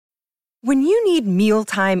When you need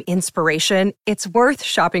mealtime inspiration, it's worth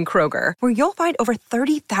shopping Kroger, where you'll find over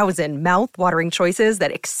 30,000 mouth-watering choices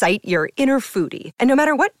that excite your inner foodie. And no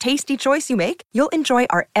matter what tasty choice you make, you'll enjoy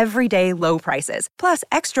our everyday low prices, plus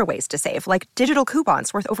extra ways to save, like digital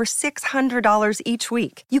coupons worth over $600 each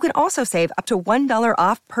week. You can also save up to $1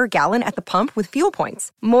 off per gallon at the pump with fuel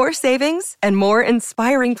points. More savings and more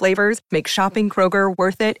inspiring flavors make shopping Kroger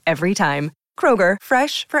worth it every time. Kroger,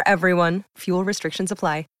 fresh for everyone. Fuel restrictions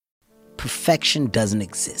apply. Perfection doesn't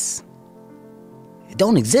exist. It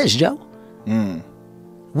don't exist, Joe.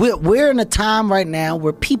 We're in a time right now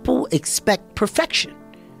where people expect perfection.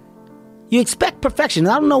 You expect perfection.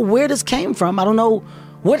 I don't know where this came from. I don't know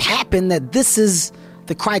what happened that this is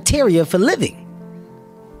the criteria for living.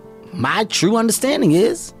 My true understanding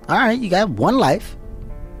is, all right, you got one life.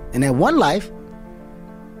 And that one life,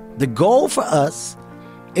 the goal for us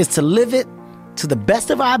is to live it to the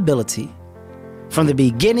best of our ability from the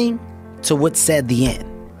beginning to what's said the end.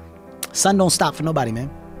 Sun don't stop for nobody, man.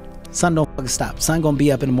 Sun don't fucking stop. Sun gonna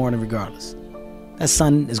be up in the morning regardless. That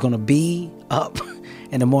sun is gonna be up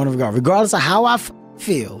in the morning regardless of how I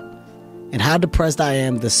feel and how depressed I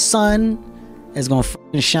am. The sun is gonna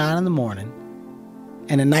fucking shine in the morning,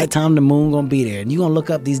 and at nighttime the moon gonna be there, and you gonna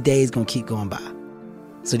look up. These days gonna keep going by.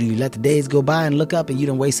 So do you let the days go by and look up, and you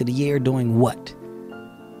done wasted a year doing what?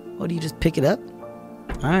 Or do you just pick it up?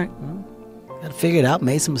 All right. Well, got to figure it out,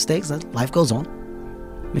 made some mistakes, life goes on.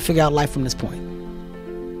 Let me figure out life from this point.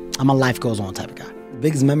 I'm a life goes on type of guy. The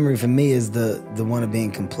biggest memory for me is the one of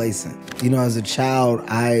being complacent. You know, as a child,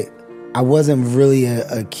 I wasn't really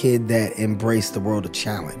a kid that embraced the world of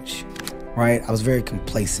challenge, right? I was very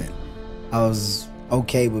complacent. I was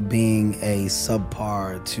okay with being a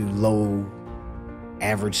subpar to low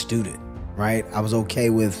average student, right? I was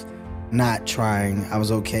okay with not trying. I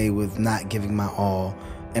was okay with not giving my all.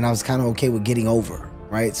 And I was kind of okay with getting over,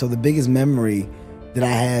 right? So the biggest memory that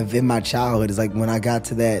I have in my childhood is like when I got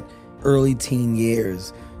to that early teen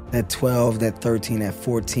years, that 12, that 13, that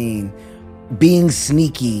 14, being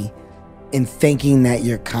sneaky and thinking that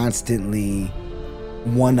you're constantly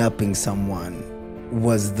one-upping someone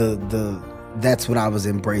was that's what I was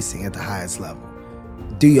embracing at the highest level.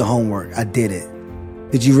 Do your homework. I did it.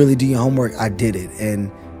 Did you really do your homework? I did it. And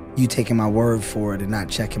you taking my word for it and not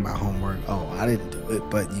checking my homework. Oh, I didn't do it,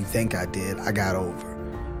 but you think I did. I got over.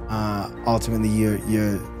 Ultimately,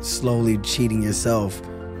 you're slowly cheating yourself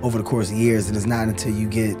over the course of years, and it's not until you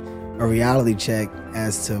get a reality check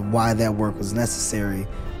as to why that work was necessary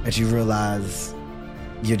that you realize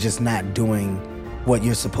you're just not doing what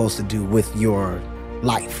you're supposed to do with your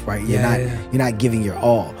life, right? You're not giving your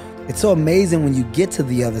all. It's so amazing when you get to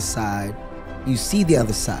the other side, you see the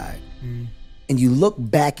other side, and you look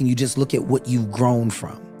back and you just look at what you've grown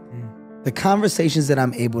from. The conversations that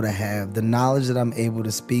I'm able to have, the knowledge that I'm able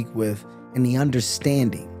to speak with, and the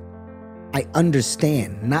understanding. I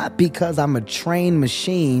understand, not because I'm a trained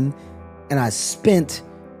machine and I spent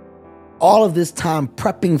all of this time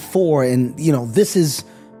prepping for, and you know, this is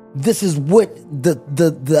what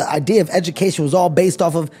the idea of education was all based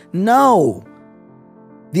off of. No.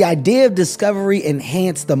 The idea of discovery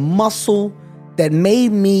enhanced the muscle that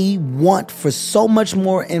made me want for so much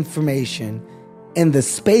more information in the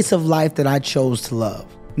space of life that I chose to love.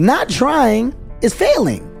 Not trying is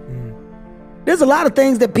failing. There's a lot of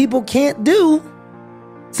things that people can't do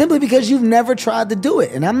simply because you've never tried to do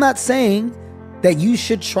it. And I'm not saying that you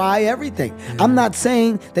should try everything. I'm not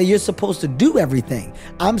saying that you're supposed to do everything.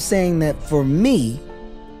 I'm saying that for me,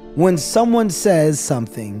 when someone says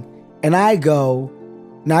something and I go,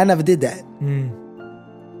 no, I never did that.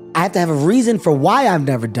 I have to have a reason for why I've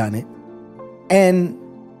never done it and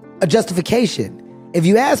a justification. If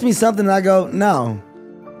you ask me something and I go, no,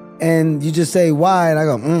 and you just say why, and I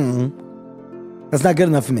go, that's not good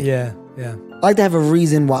enough for me. Yeah. I like to have a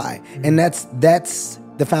reason why. And that's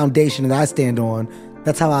the foundation that I stand on.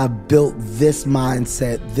 That's how I built this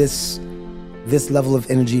mindset, this level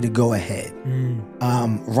of energy to go ahead.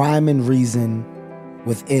 Rhyme and reason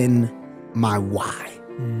within my why.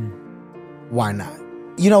 Why not?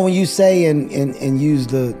 You know, when you say and use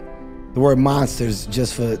the word monsters,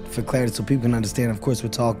 just for clarity so people can understand, of course we're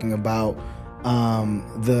talking about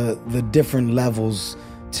the different levels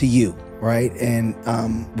to you, right? And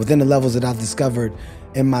within the levels that I've discovered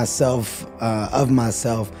in myself, of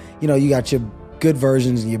myself, you know, you got your good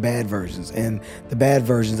versions and your bad versions. And the bad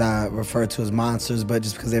versions I refer to as monsters, but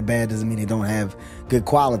just because they're bad doesn't mean they don't have good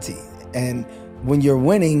quality. And when you're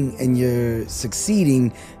winning and you're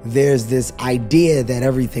succeeding, there's this idea that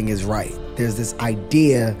everything is right. There's this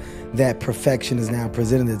idea that perfection has now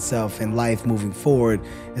presented itself and life moving forward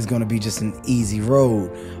is going to be just an easy road.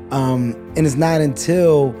 And it's not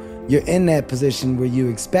until you're in that position where you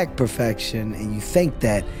expect perfection and you think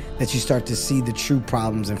that you start to see the true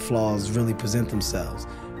problems and flaws really present themselves.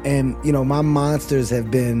 And, my monsters have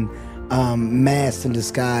been masked and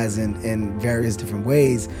disguised in various different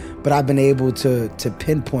ways, but I've been able to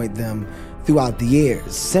pinpoint them throughout the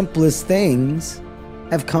years. Simplest things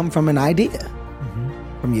have come from an idea.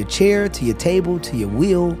 Mm-hmm. From your chair, to your table, to your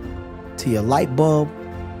wheel, to your light bulb,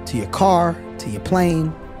 to your car, to your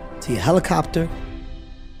plane, to your helicopter,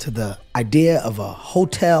 to the idea of a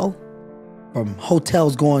hotel, from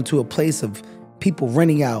hotels going to a place of people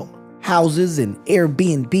renting out houses and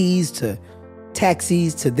Airbnbs, to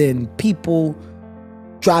taxis, to then people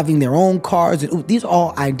driving their own cars. And these are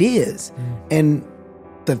all ideas. And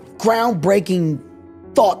the groundbreaking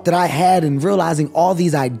thought that I had in realizing all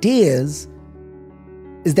these ideas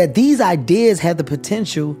is that these ideas have the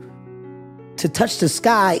potential to touch the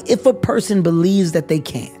sky if a person believes that they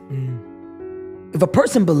can. If a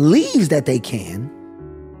person believes that they can,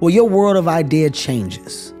 well, your world of idea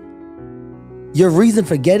changes. Your reason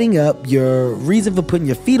for getting up, your reason for putting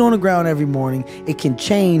your feet on the ground every morning, it can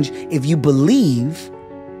change if you believe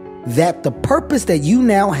that the purpose that you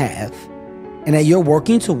now have and that you're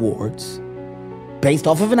working towards, based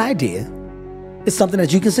off of an idea, is something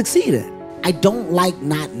that you can succeed in. I don't like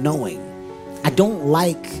not knowing. I don't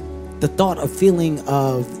like the thought of feeling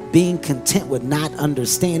of being content with not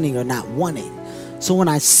understanding or not wanting. So when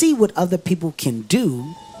I see what other people can do,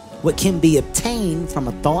 what can be obtained from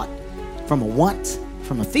a thought, from a want,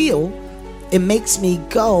 from a feel, it makes me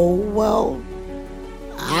go, well,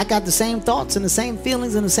 I got the same thoughts and the same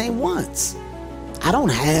feelings and the same wants. I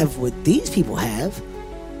don't have what these people have.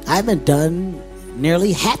 I haven't done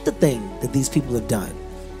nearly half the thing that these people have done.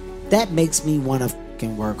 That makes me want to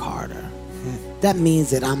fucking work harder. That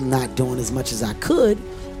means that I'm not doing as much as I could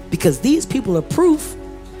because these people are proof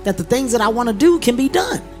that the things that I want to do can be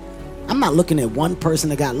done. I'm not looking at one person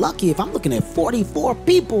that got lucky. If I'm looking at 44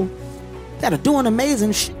 people that are doing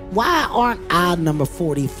amazing shit, why aren't I number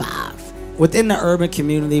 45? Within the urban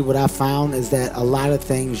community, what I found is that a lot of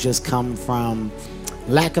things just come from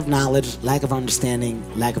lack of knowledge, lack of understanding,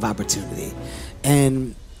 lack of opportunity.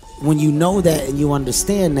 And when you know that and you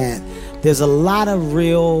understand that, there's a lot of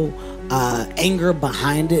real anger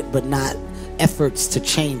behind it, but not efforts to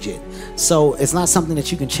change it. So it's not something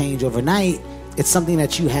that you can change overnight. It's something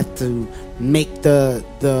that you have to make the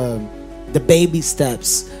baby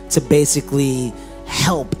steps to basically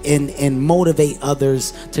help and motivate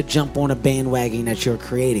others to jump on a bandwagon that you're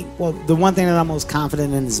creating. Well, the one thing that I'm most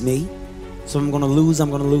confident in is me. So I'm going to lose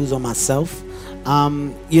on myself.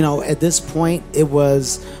 At this point, it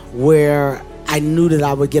was where I knew that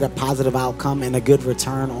I would get a positive outcome and a good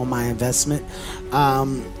return on my investment.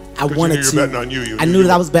 I wanted to. Betting on you. I knew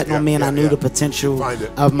that I was betting on me, and I knew the potential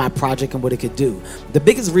of my project and what it could do. The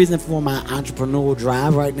biggest reason for my entrepreneurial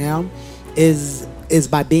drive right now is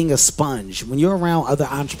by being a sponge. When you're around other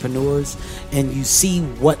entrepreneurs and you see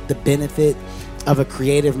what the benefit of a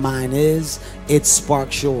creative mind is, it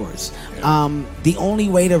sparks yours. The only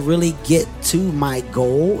way to really get to my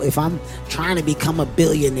goal, if I'm trying to become a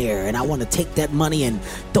billionaire and I want to take that money and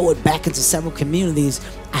throw it back into several communities,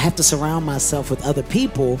 I have to surround myself with other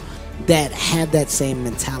people that have that same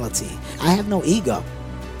mentality. I have no ego.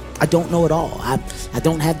 I don't know it all. I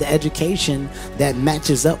don't have the education that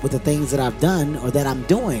matches up with the things that I've done or that I'm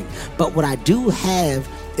doing. But what I do have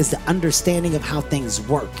is the understanding of how things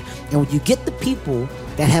work. And when you get the people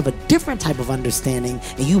that have a different type of understanding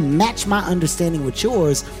and you match my understanding with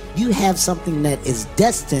yours, you have something that is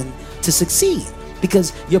destined to succeed.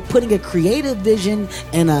 Because you're putting a creative vision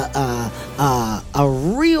and a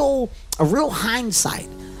real hindsight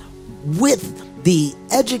with the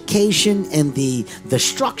education and the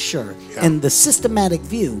structure and the systematic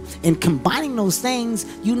view, and combining those things,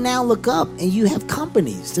 you now look up and you have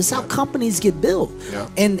companies. This is how companies get built.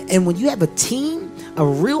 And when you have a team, a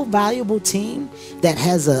real valuable team that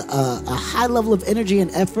has a high level of energy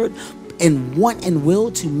and effort and want and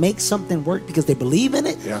will to make something work because they believe in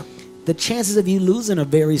it, the chances of you losing are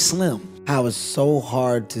very slim. How it's so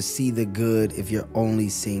hard to see the good if you're only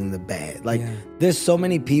seeing the bad. There's so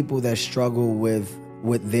many people that struggle with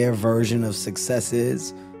what their version of success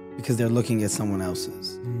is because they're looking at someone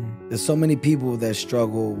else's. There's so many people that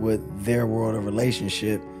struggle with their world of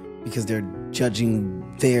relationship because they're judging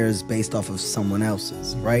theirs based off of someone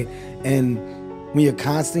else's, right? And when you're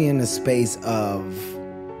constantly in the space of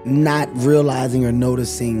not realizing or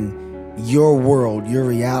noticing your world, your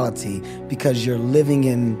reality, because you're living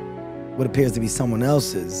in what appears to be someone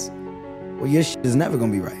else's, well, your shit is never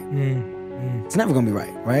gonna be right. It's never gonna be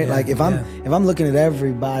right? If I'm looking at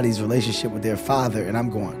everybody's relationship with their father and I'm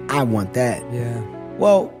going, I want that.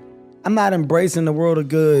 Well, I'm not embracing the world of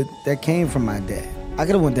good that came from my dad. I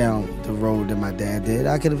could have went down the road that my dad did.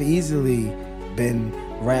 I could have easily been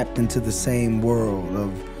wrapped into the same world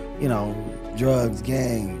of, drugs,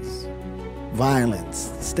 gangs,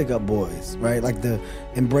 violence, stick-up boys, right? Like the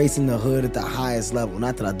embracing the hood at the highest level.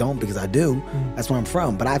 Not that I don't, because I do. That's where I'm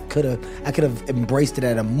from. But I could have embraced it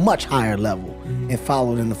at a much higher level and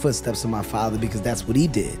followed in the footsteps of my father, because that's what he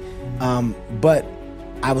did. But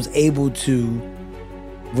I was able to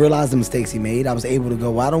realize the mistakes he made. I was able to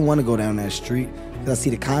go, well, I don't want to go down that street because I see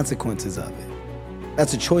the consequences of it.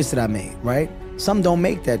 That's a choice that I made, right? Some don't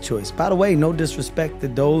make that choice. By the way, no disrespect to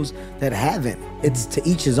those that haven't. It's to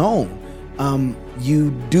each his own.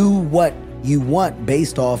 You do what you want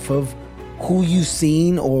based off of who you've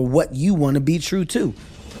seen or what you want to be true to.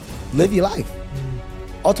 Live your life.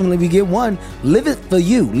 Ultimately, we get one. Live it for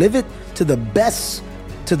you. Live it to the best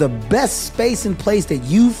space and place that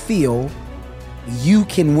you feel you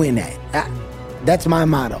can win at. That's my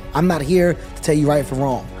motto. I'm not here to tell you right from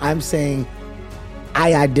wrong. I'm saying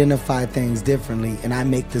I identify things differently, and I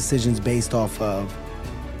make decisions based off of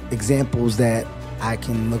examples that I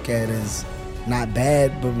can look at as not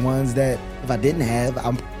bad, but ones that if I didn't have,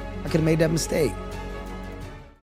 I could have made that mistake.